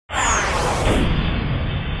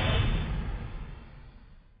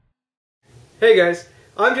Hey guys,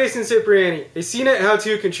 I'm Jason Cipriani, a CNET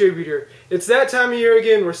how-to contributor. It's that time of year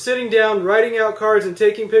again. We're sitting down, writing out cards and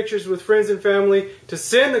taking pictures with friends and family to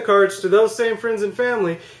send the cards to those same friends and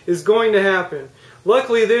family is going to happen.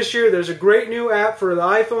 Luckily this year there's a great new app for the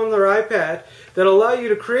iPhone or iPad that'll allow you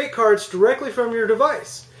to create cards directly from your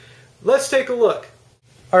device. Let's take a look.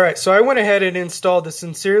 Alright, so I went ahead and installed the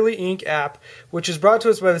Sincerely Ink app, which is brought to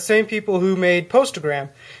us by the same people who made Postagram.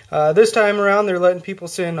 This time around they're letting people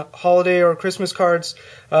send holiday or Christmas cards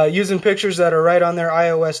using pictures that are right on their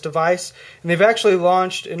iOS device. And they've actually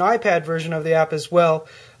launched an iPad version of the app as well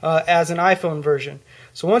as an iPhone version.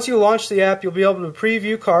 So once you launch the app, you'll be able to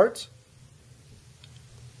preview cards.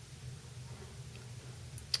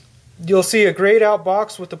 You'll see a grayed out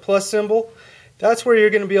box with the plus symbol. That's where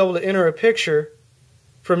you're going to be able to enter a picture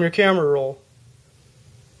from your camera roll.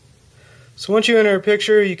 So once you enter a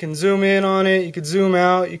picture, you can zoom in on it, you can zoom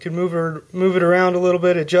out, you can move it around a little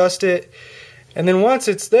bit, adjust it, and then once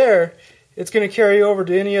it's there, it's going to carry over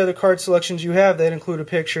to any other card selections you have that include a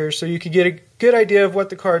picture, so you can get a good idea of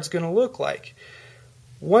what the card's going to look like.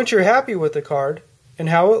 Once you're happy with the card and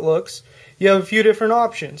how it looks, you have a few different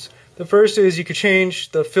options. The first is you could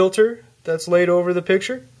change the filter that's laid over the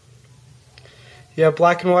picture. You have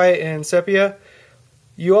black and white and sepia.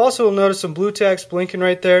 You also will notice some blue text blinking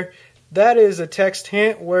right there. That is a text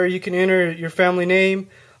hint where you can enter your family name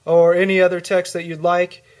or any other text that you'd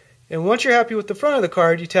like. And once you're happy with the front of the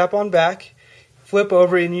card, you tap on back, flip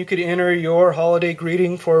over, and you could enter your holiday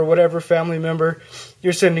greeting for whatever family member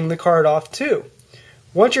you're sending the card off to.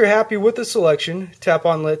 Once you're happy with the selection, tap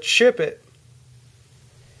on Let's Ship It.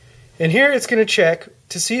 And here it's going to check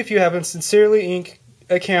to see if you have a Sincerely Ink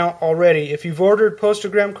account already. If you've ordered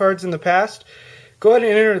Postagram cards in the past, go ahead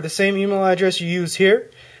and enter the same email address you use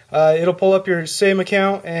here. It'll pull up your same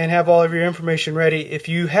account and have all of your information ready. If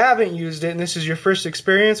you haven't used it and this is your first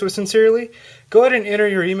experience with Sincerely, go ahead and enter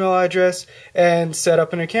your email address and set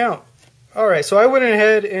up an account. Alright, so I went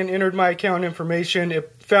ahead and entered my account information.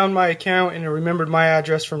 It found my account and it remembered my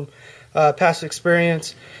address from past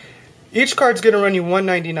experience. Each card's going to run you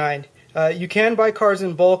 $1.99. You can buy cards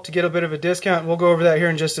in bulk to get a bit of a discount, and we'll go over that here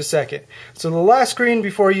in just a second. So the last screen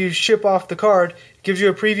before you ship off the card gives you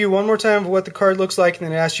a preview one more time of what the card looks like, and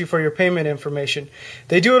then it asks you for your payment information.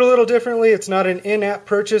 They do it a little differently. It's not an in-app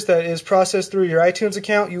purchase that is processed through your iTunes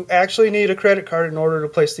account. You actually need a credit card in order to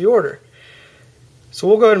place the order. So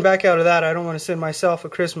we'll go ahead and back out of that. I don't want to send myself a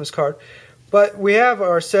Christmas card. But we have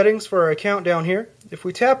our settings for our account down here. If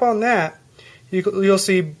we tap on that, you'll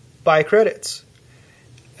see Buy Credits.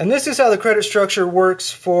 And this is how the credit structure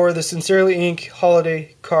works for the Sincerely Ink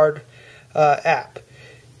holiday card app.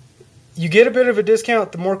 You get a bit of a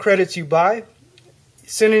discount the more credits you buy.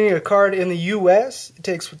 Sending a card in the US, it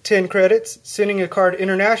takes 10 credits. Sending a card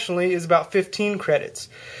internationally is about 15 credits.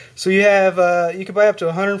 So you have you can buy up to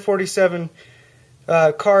 147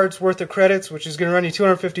 cards worth of credits, which is going to run you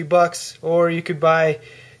 $250, or you could buy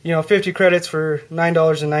 50 credits for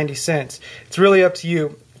 $9.90. It's really up to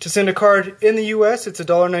you. To send a card in the US, it's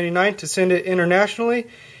 $1.99. To send it internationally,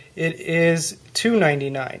 it is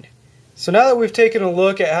 $2.99. So now that we've taken a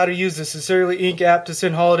look at how to use the Sincerely Ink app to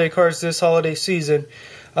send holiday cards this holiday season,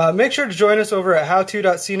 make sure to join us over at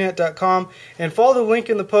howto.cnet.com and follow the link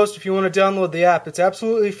in the post if you want to download the app. It's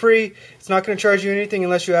absolutely free. It's not going to charge you anything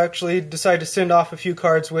unless you actually decide to send off a few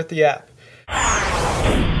cards with the app.